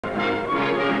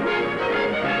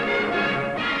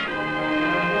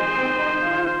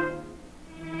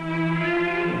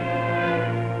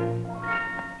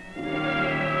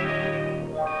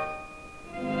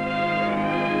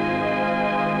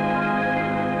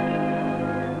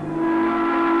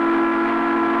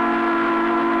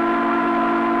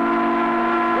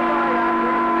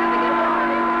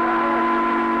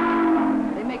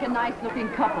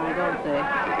couple, don't they?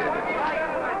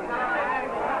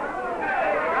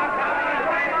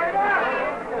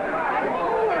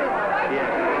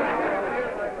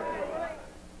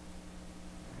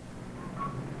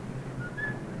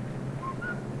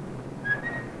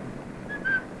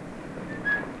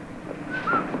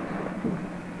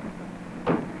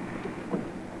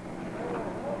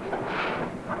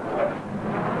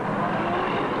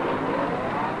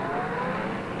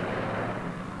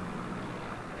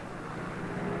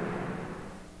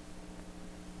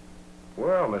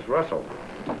 Well, Miss Russell.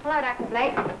 Hello, Dr.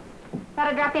 Blake. Thought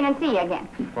I'd drop in and see you again.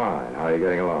 Fine. How are you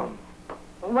getting along?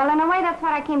 Well, in a way, that's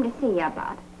what I came to see you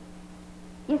about.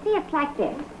 You see, it's like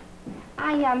this.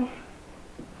 I've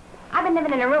been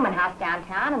living in a rooming house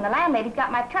downtown, and the landlady's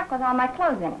got my truck with all my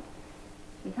clothes in it.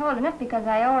 She's holding it because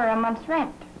I owe her a month's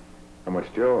rent. How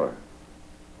much do you owe her?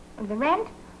 The rent?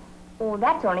 Oh,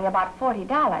 that's only about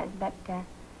 $40, but,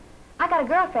 I got a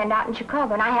girlfriend out in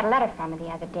Chicago, and I had a letter from her the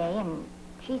other day, and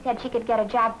she said she could get a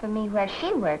job for me where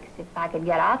she works if I could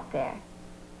get out there.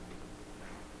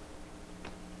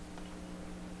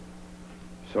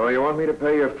 So you want me to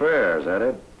pay your fare, is that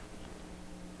it?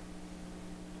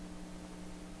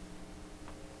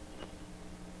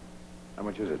 How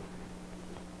much is it?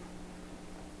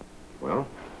 Well?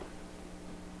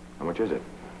 How much is it?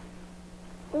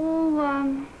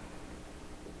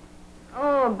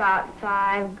 Oh, about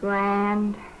 $5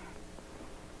 grand.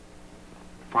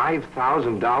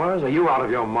 $5,000? Are you out of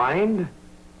your mind?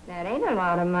 That ain't a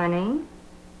lot of money.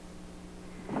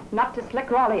 Not to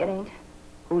Slick Raleigh, it ain't.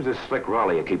 Who's this Slick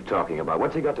Raleigh you keep talking about?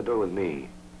 What's he got to do with me?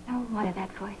 No wonder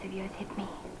that voice of yours hit me.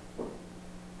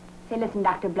 Say, listen,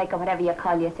 Dr. Blake, or whatever you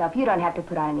call yourself, you don't have to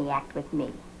put on any act with me.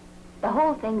 The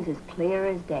whole thing's as clear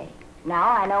as day. Now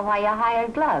I know why you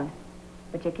hired gloves,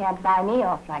 but you can't buy me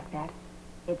off like that.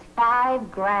 It's $5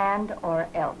 grand or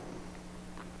else.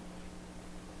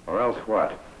 Or else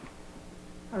what?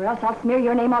 Or else I'll smear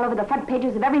your name all over the front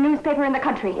pages of every newspaper in the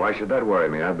country. Why should that worry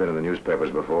me? I've been in the newspapers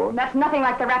before. That's nothing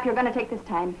like the rap you're going to take this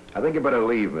time. I think you better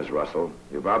leave, Miss Russell.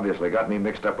 You've obviously got me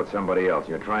mixed up with somebody else, and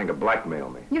you're trying to blackmail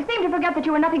me. You seem to forget that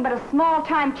you were nothing but a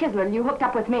small-time chiseler and you hooked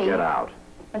up with me. Get out.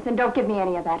 Listen, don't give me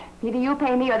any of that. Either you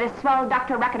pay me or this swell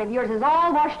doctor racket of yours is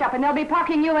all washed up and they'll be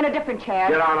parking you in a different chair.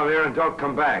 Get out of here and don't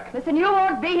come back. Listen, you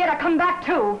won't be here to come back,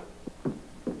 too.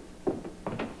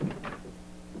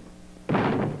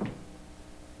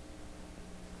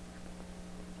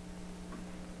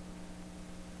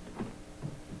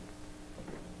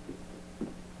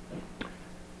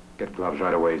 Get gloves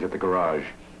right away. He's at the garage.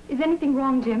 Is anything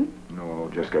wrong, Jim? No,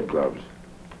 just get gloves.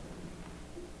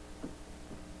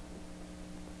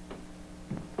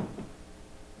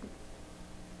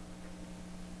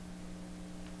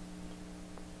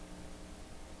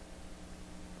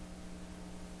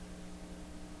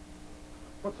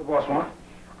 What's the boss want?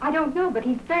 I don't know, but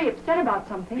he's very upset about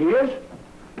something. He is?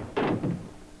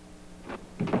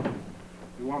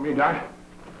 You want me, Doc?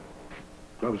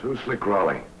 Gloves, who's Slick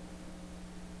Raleigh?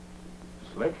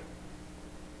 Slick?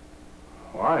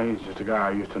 Why, he's just a guy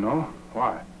I used to know.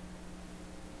 Why?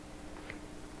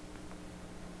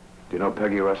 Do you know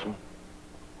Peggy Russell?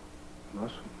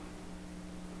 Russell?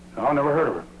 No, never heard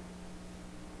of her.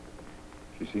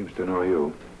 She seems to know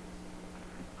you.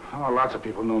 Oh, lots of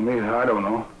people know me that I don't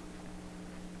know.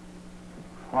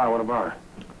 Why, what about her?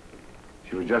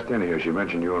 She was just in here. She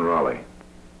mentioned you and Raleigh.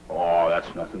 Oh,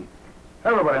 that's nothing.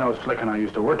 Everybody knows Slick and I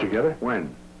used to work together.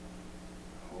 When?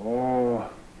 Oh,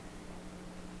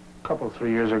 a couple,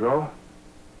 3 years ago.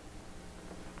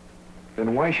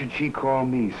 Then why should she call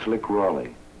me Slick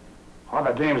Raleigh? Oh,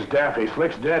 that dame's daffy.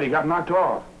 Slick's dead. He got knocked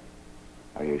off.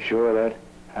 Are you sure of that?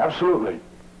 Absolutely.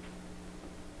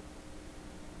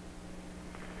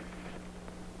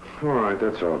 All right,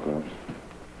 that's all, Gloves.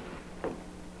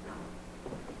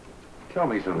 Tell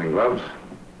me something, Gloves.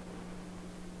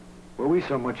 Were we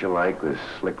so much alike, this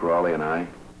Slick Raleigh and I?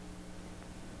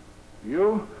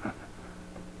 You?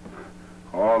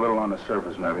 Oh, a little on the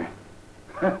surface, maybe.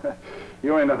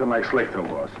 You ain't nothing like Slick, though,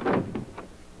 boss.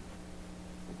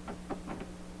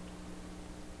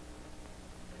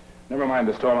 Never mind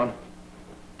this, Tolan.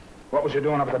 What was you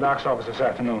doing up at the doc's office this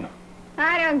afternoon?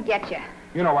 I don't get you.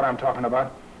 You know what I'm talking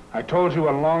about. I told you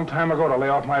a long time ago to lay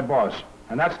off my boss,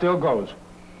 and that still goes.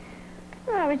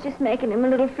 Well, I was just making him a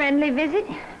little friendly visit.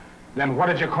 Then what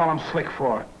did you call him Slick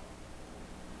for?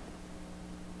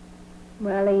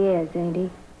 Well, he is, ain't he?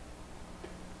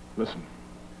 Listen,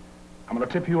 I'm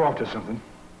gonna tip you off to something.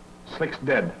 Slick's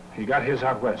dead. He got his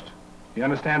out west. You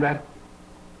understand that?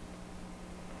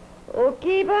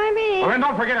 Okay by me. Well, then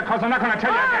don't forget it, because I'm not gonna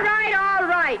tell you again. All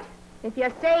right. If you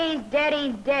say he's dead,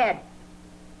 he's dead.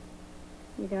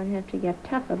 You don't have to get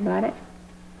tough about it.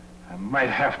 I might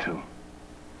have to.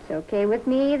 It's okay with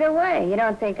me either way. You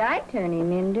don't think I'd turn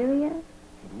him in, do you?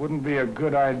 It wouldn't be a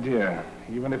good idea,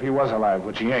 even if he was alive,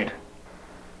 which he ain't.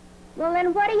 Well,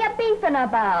 then what are you beefing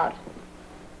about?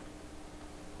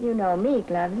 You know me,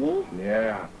 Glovesy.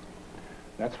 Yeah,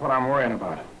 that's what I'm worrying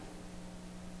about.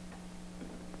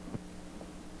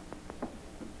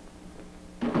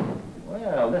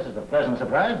 Well, this is a pleasant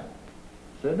surprise.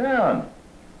 Sit down.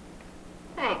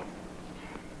 Thanks.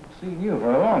 Seen you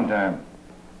for a long time.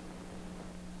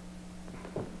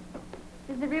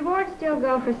 Does the reward still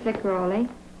go for Slick Rowley?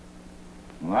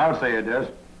 Well, I'll say it does.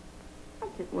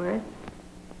 What's it worth?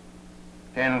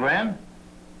 10 grand?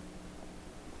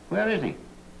 Where is he?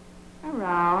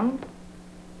 Around.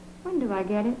 When do I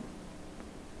get it?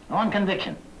 On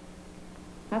conviction.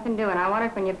 Nothing doing. I want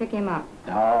it when you pick him up.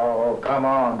 Oh, come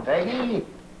on, Peggy.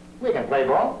 We can play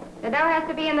ball. The dough has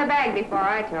to be in the bag before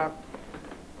I talk.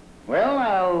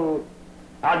 Well,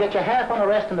 I'll get you half on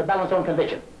arrest and the balance on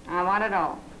conviction. I want it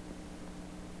all.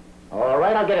 All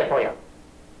right, I'll get it for you.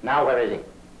 Now, where is he?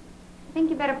 I think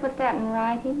you better put that in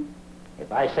writing.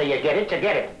 If I say you get it, you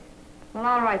get it. Well,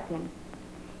 all right then.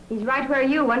 He's right where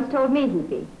you once told me he'd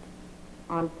be.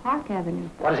 On Park Avenue.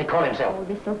 What does he call himself? Oh,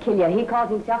 this'll kill you. He calls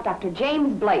himself Dr.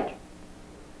 James Blake.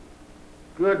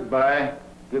 Goodbye.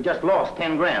 You've just lost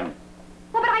 10 grand.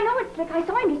 Oh, but I know it's Slick. I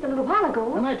saw him just a little while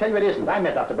ago. And I tell you it isn't. I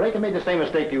met Dr. Blake and made the same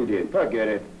mistake you did. Forget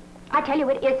it. I tell you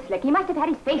it is Slick. He must have had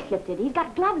his face lifted. He's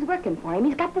got gloves working for him.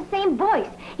 He's got the same voice.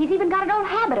 He's even got an old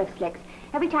habit of Slick's.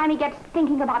 Every time he gets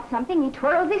thinking about something, he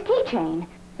twirls his keychain.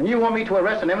 And you want me to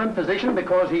arrest an eminent physician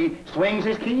because he swings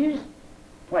his keys?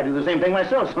 Well, I do the same thing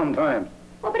myself sometimes.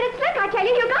 Oh, but it's Slick. I tell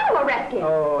you, you got to arrest him.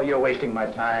 Oh, you're wasting my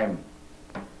time.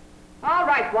 All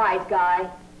right, wise guy.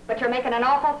 But you're making an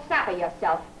awful sap of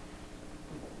yourself.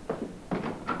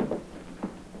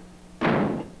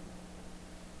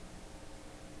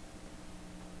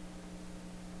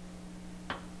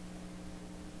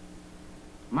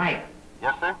 Mike.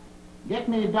 Yes, sir? Get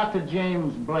me Dr.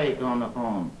 James Blake on the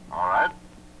phone. All right.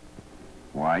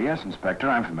 Why, yes, Inspector.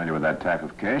 I'm familiar with that type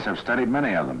of case. I've studied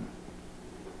many of them.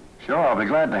 Sure, I'll be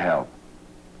glad to help.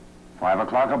 5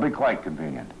 o'clock will be quite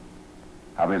convenient.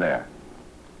 I'll be there.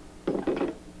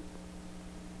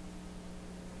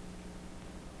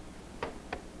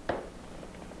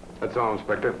 That's all,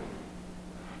 Inspector.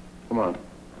 Come on.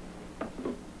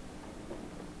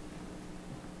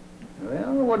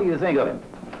 Well, what do you think of him?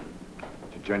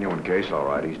 It's a genuine case, all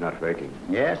right. He's not faking.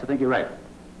 Yes, I think you're right.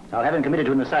 I'll have him committed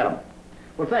to an asylum.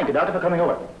 Well, thank you, Doctor, for coming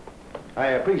over. I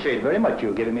appreciate very much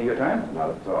you giving me your time.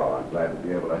 Not at all. I'm glad to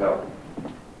be able to help.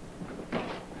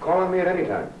 Call on me at any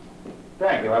time.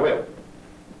 Thank you, I will.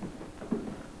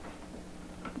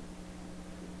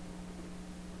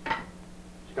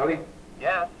 Scully?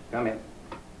 Yes. Come in.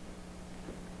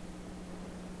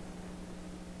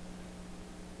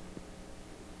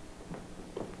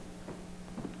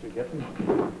 Did you get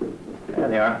them? There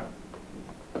they are.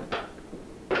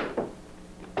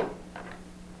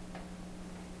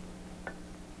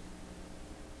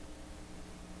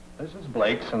 This is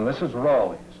Blake's and this is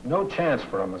Rowley's. No chance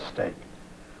for a mistake.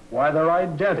 Why, they're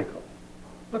identical.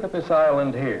 Look at this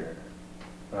island here.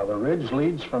 Now, the ridge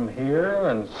leads from here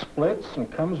and splits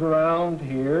and comes around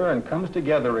here and comes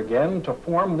together again to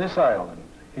form this island.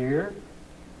 Here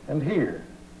and here.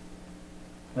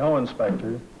 No,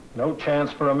 Inspector. No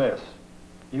chance for a miss.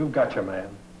 You've got your man.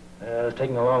 It's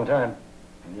taking a long time.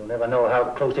 And you'll never know how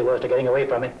close he was to getting away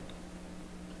from me.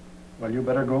 Well, you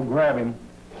better go grab him.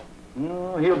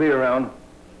 Oh, he'll be around.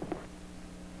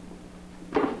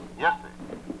 Yes, sir.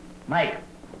 Mike,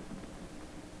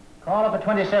 call up the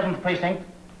 27th precinct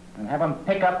and have him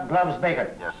pick up Gloves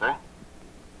Baker. Yes, sir.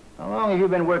 How long have you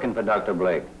been working for Dr.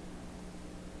 Blake?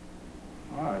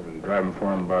 Oh, I've been driving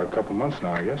for him about a couple months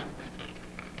now, I guess.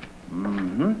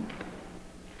 Mm-hmm.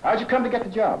 How'd you come to get the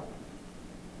job?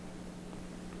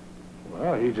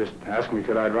 Well, he just asked me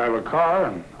could I drive a car,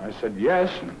 and I said yes,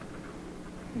 and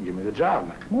he gave me the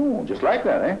job. Oh, just like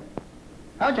that, eh?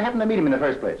 How'd you happen to meet him in the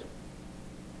first place?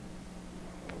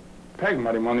 Peg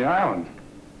met him on the island.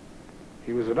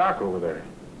 He was a doc over there.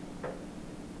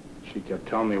 She kept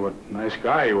telling me what a nice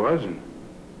guy he was, and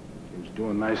he was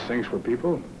doing nice things for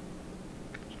people.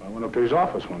 So I went up to his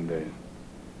office one day.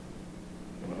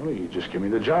 Well, he just gave me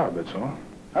the job, that's all.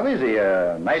 How is he?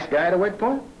 A nice guy to work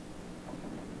for?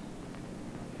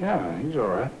 Yeah, he's all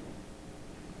right.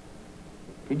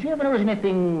 Did you ever notice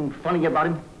anything funny about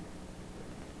him?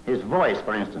 His voice,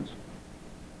 for instance.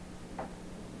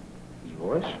 His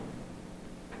voice?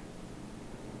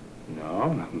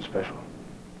 No, nothing special.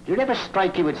 Did it ever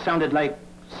strike you it sounded like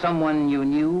someone you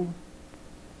knew?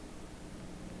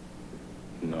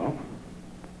 No.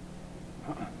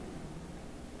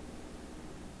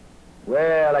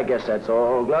 Well, I guess that's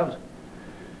all, Gloves.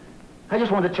 I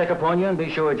just wanted to check upon you and be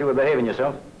sure that you were behaving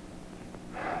yourself.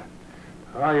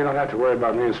 Oh, you don't have to worry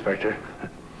about me, Inspector.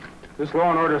 This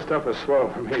law and order stuff is slow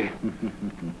for me.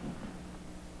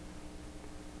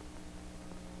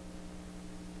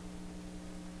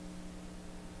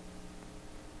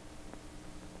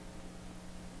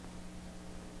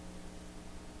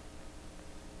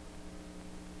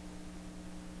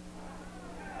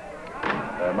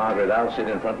 Margaret, I'll sit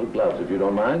in front with Gloves, if you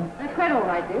don't mind. That's quite all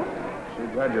right, dear. So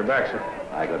glad you're back, sir.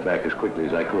 I got back as quickly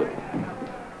as I could.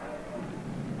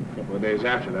 A couple of days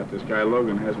after that, this guy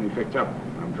Logan has me picked up.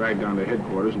 I'm dragged down to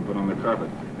headquarters and put on the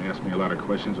carpet. They asked me a lot of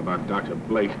questions about Dr.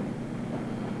 Blake.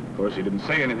 Of course, he didn't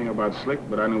say anything about Slick,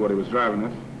 but I knew what he was driving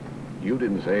at. You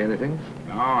didn't say anything?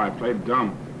 No, I played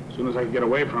dumb. As soon as I could get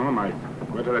away from him, I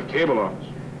went to that cable office.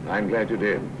 I'm glad you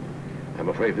did. I'm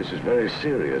afraid this is very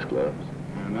serious, Gloves.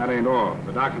 And that ain't all.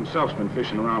 The doc himself's been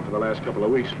fishing around for the last couple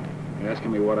of weeks,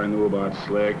 asking me what I knew about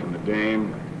Slick and the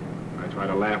dame. I try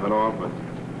to laugh it off, but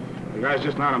the guy's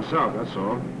just not himself, that's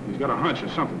all. He's got a hunch or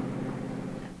something.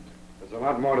 There's a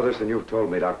lot more to this than you've told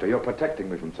me, Doctor. You're protecting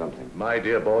me from something. My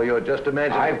dear boy, you're just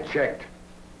imagining... I've checked.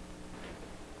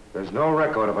 There's no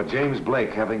record of a James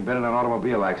Blake having been in an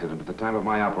automobile accident at the time of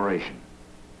my operation.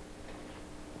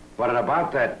 But at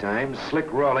about that time,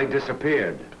 Slick Raleigh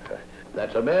disappeared.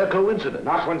 That's a mere coincidence.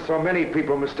 Not when so many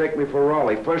people mistake me for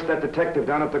Raleigh. First that detective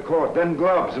down at the court, then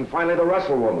Gloves, and finally the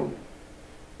Russell woman.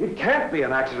 It can't be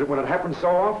an accident when it happens so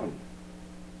often.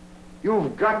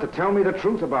 You've got to tell me the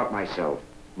truth about myself.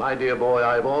 My dear boy,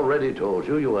 I've already told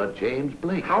you you are James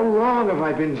Blake. How long have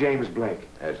I been James Blake?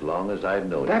 As long as I've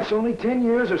known you. That's only 10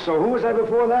 years or so. Who was I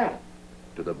before that?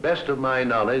 To the best of my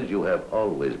knowledge, you have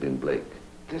always been Blake.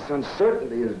 This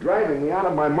uncertainty is driving me out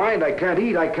of my mind. I can't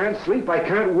eat, I can't sleep, I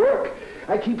can't work.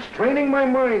 I keep straining my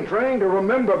mind, trying to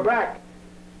remember back.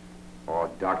 Oh,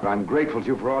 Doctor, I'm grateful to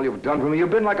you for all you've done for me. You've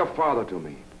been like a father to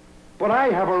me. But I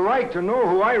have a right to know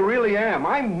who I really am.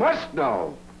 I must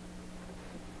know.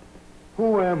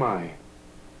 Who am I?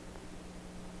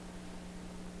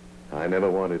 I never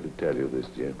wanted to tell you this,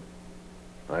 Jim.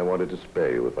 I wanted to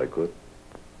spare you if I could.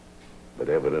 But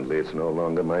evidently it's no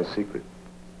longer my secret.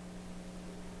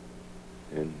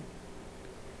 And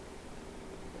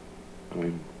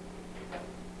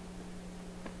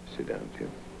sit down,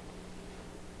 Jim.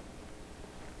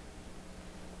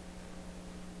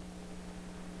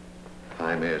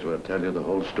 I may as well tell you the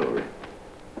whole story.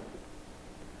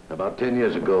 About 10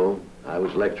 years ago, I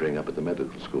was lecturing up at the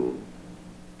medical school.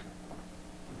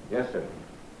 Yes, sir.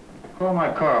 Call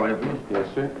my car, will you, please? Yes,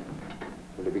 sir.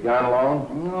 Will you be gone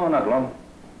long? No, not long.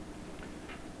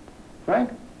 Frank?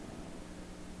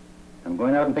 I'm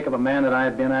going out and pick up a man that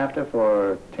I've been after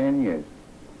for 10 years.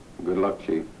 Good luck,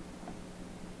 Chief.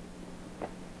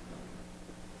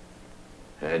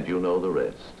 And you know the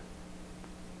rest.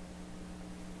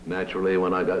 Naturally,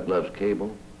 when I got Glove's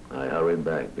cable, I hurried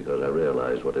back because I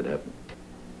realized what had happened.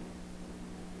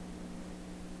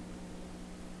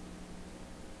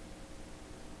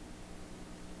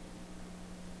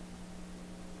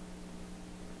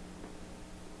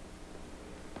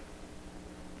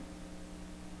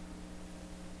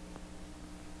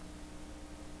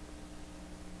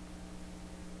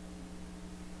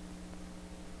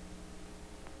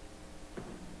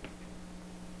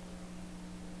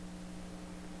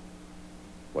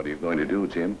 What are you going to do,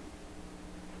 Jim?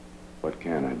 What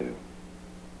can I do?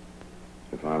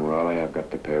 If I'm Raleigh, I've got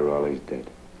to pay Raleigh's debt.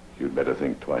 You'd better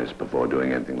think twice before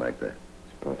doing anything like that.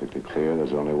 It's perfectly clear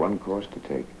there's only one course to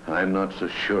take. I'm not so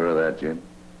sure of that, Jim.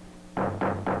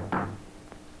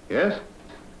 Yes?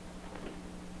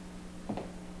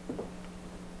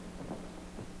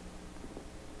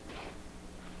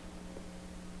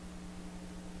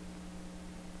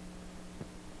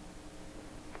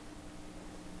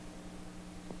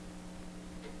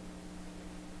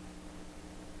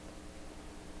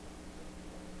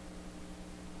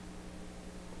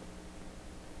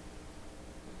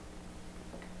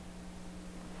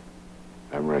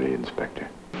 I'm ready, Inspector.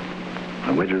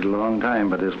 I waited a long time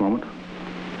for this moment.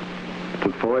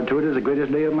 Looked forward to it as the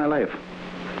greatest day of my life.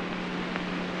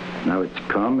 Now it's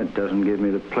come, it doesn't give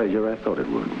me the pleasure I thought it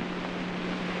would.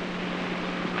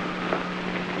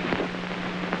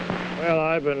 Well,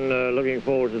 I've been looking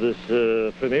forward to this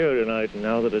premiere tonight, and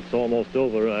now that it's almost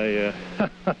over, I'm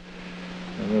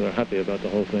rather happy about the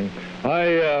whole thing.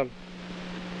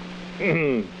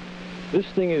 This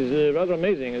thing is rather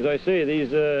amazing. As I say,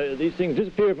 these things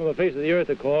disappeared from the face of the earth,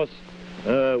 of course,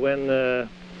 when, I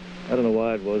don't know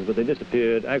why it was, but they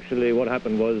disappeared. Actually, what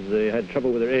happened was they had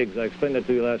trouble with their eggs. I explained that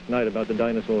to you last night about the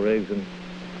dinosaur eggs, and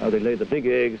how they laid the big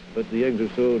eggs, but the eggs are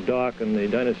so dark and the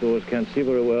dinosaurs can't see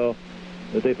very well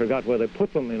that they forgot where they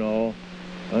put them, you know.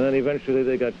 And then eventually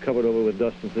they got covered over with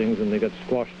dust and things, and they got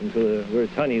squashed until they're very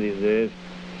tiny these days.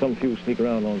 Some few sneak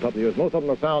around on top of the earth. Most of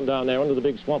them are found down there under the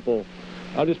big swamp hole.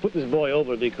 I'll just put this boy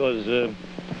over because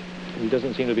he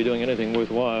doesn't seem to be doing anything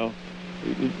worthwhile.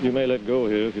 You may let go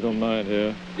here if you don't mind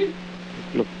here.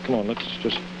 Look, come on, let's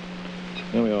just...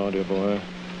 There we are, dear boy.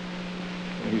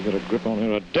 He's got a grip on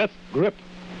here, a death grip.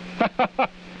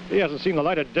 He hasn't seen the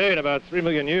light of day in about 3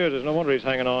 million years. There's no wonder he's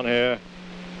hanging on here.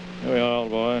 There we are,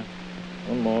 old boy.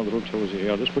 One more little toesy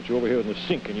here. I'll just put you over here in the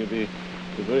sink, and you'll be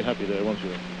very happy there, won't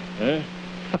you? Eh?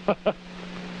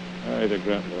 He's a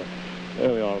grand boy.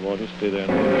 There we are, boy. Just stay there.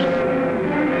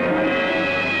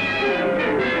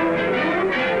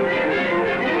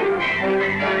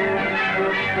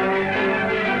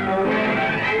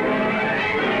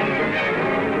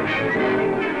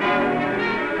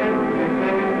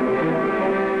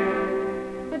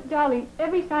 But, darling,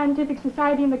 every scientific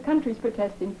society in the country is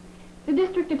protesting. The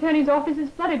district attorney's office is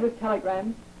flooded with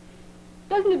telegrams.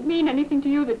 Doesn't it mean anything to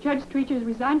you that Judge Streeter has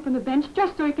resigned from the bench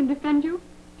just so he can defend you?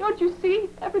 Don't you see?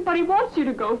 Everybody wants you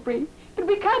to go free. But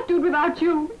we can't do it without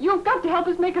you. You've got to help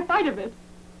us make a fight of it.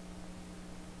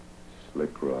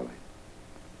 Slick Raleigh.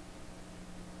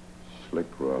 Slick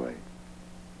Raleigh.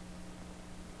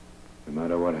 No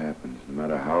matter what happens, no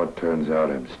matter how it turns out,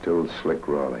 I'm still Slick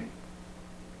Raleigh.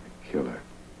 The killer.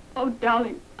 Oh,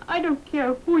 darling, I don't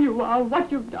care who you are or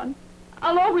what you've done.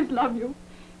 I'll always love you.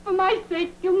 For my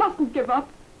sake, you mustn't give up.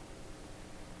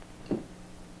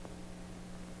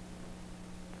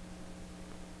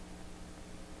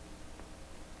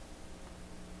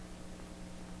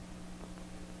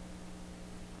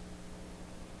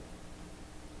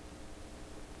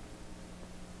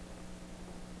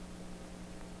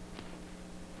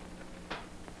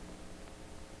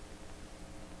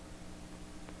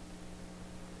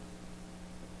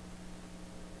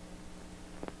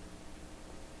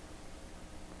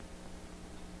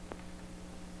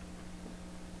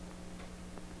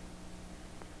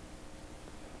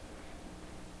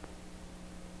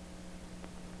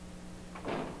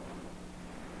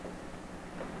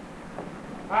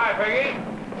 Hi, Peggy.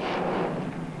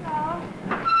 Hello.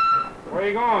 Where are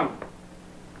you going?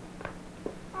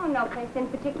 Oh, no place in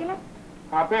particular.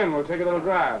 Hop in. We'll take a little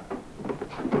drive.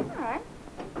 All right.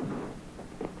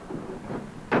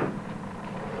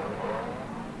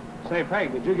 Say,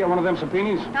 Peg, did you get one of them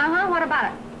subpoenas? Uh-huh. What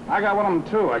about it? I got one of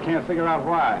them, too. I can't figure out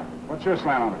why. What's your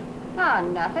slant on it? Oh,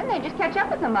 nothing. They just catch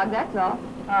up with the mug, that's all.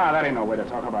 Ah, that ain't no way to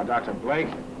talk about Dr. Blake.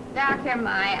 Doctor,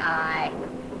 my eye.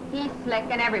 He's slick,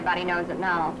 and everybody knows it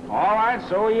now. All right,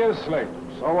 so he is slick.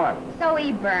 So what? So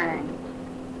he burns.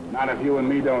 Not if you and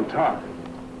me don't talk.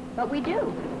 But we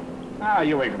do. Ah,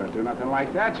 you ain't gonna do nothing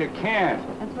like that. You can't.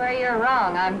 That's where you're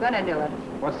wrong. I'm gonna do it.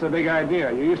 What's the big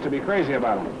idea? You used to be crazy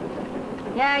about him.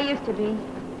 Yeah, I used to be.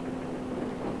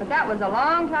 But that was a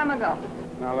long time ago.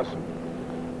 Now, listen.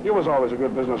 You was always a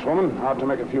good businesswoman, out to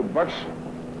make a few bucks.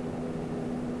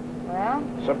 Well?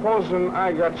 Supposing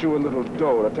I got you a little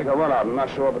dough to take a run out and not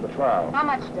show up at the trial. How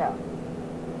much dough?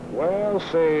 Well,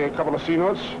 say a couple of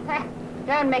C-notes.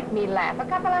 Don't make me laugh. A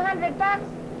couple of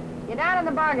 $100? You're down in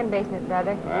the bargain basement,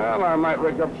 brother. Well, I might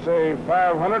rake up, say,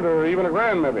 500 or even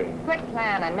 $1,000, maybe. Quit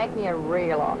planning. Make me a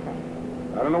real offer.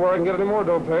 I don't know where I can get any more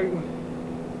dough, Peg.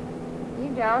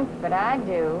 You don't, but I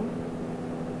do.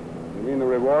 You mean the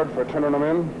reward for turning them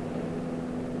in?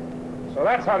 So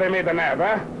that's how they made the nab,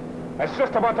 huh? That's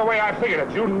just about the way I figured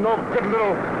it. You no good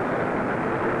little...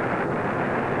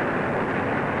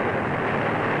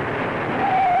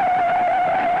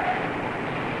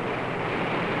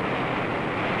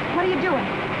 What are you doing?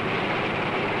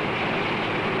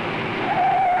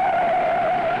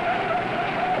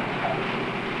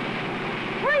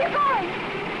 Where are you going?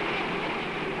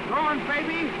 Going,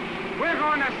 baby. We're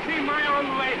going to see my old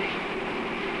lady.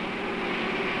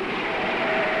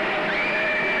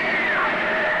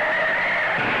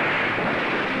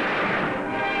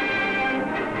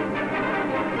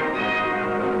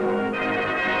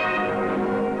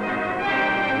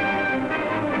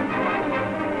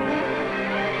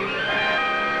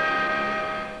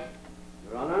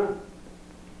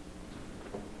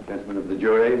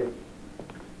 Jury,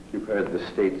 you've heard the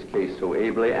state's case so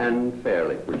ably and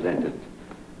fairly presented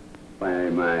by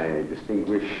my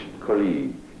distinguished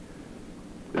colleague,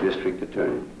 the district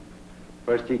attorney.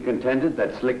 First, he contended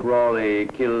that Slick Raleigh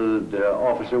killed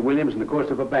Officer Williams in the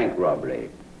course of a bank robbery,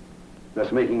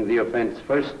 thus making the offense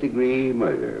first-degree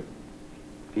murder.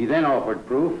 He then offered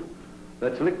proof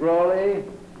that Slick Raleigh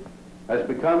has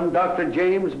become Dr.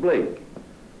 James Blake,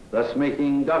 thus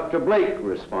making Dr. Blake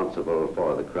responsible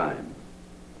for the crime.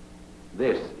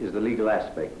 This is the legal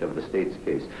aspect of the state's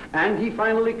case. And he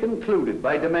finally concluded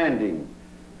by demanding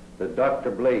that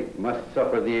Dr. Blake must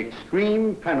suffer the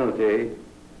extreme penalty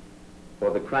for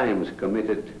the crimes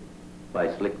committed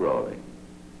by Slick Rawley.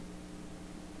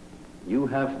 You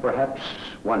have perhaps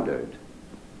wondered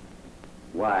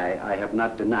why I have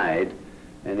not denied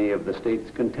any of the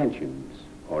state's contentions,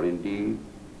 or indeed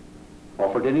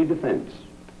offered any defense.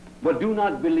 But do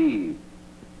not believe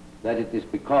that it is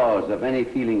because of any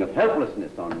feeling of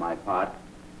helplessness on my part.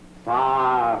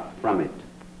 Far from it.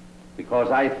 Because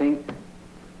I think,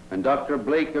 and Dr.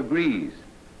 Blake agrees,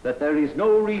 that there is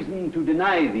no reason to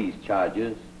deny these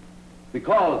charges,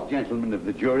 because, gentlemen of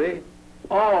the jury,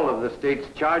 all of the state's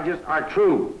charges are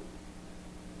true.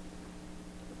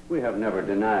 We have never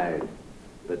denied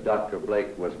that Dr.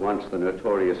 Blake was once the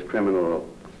notorious criminal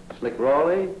Slick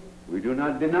Rawley. We do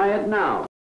not deny it now.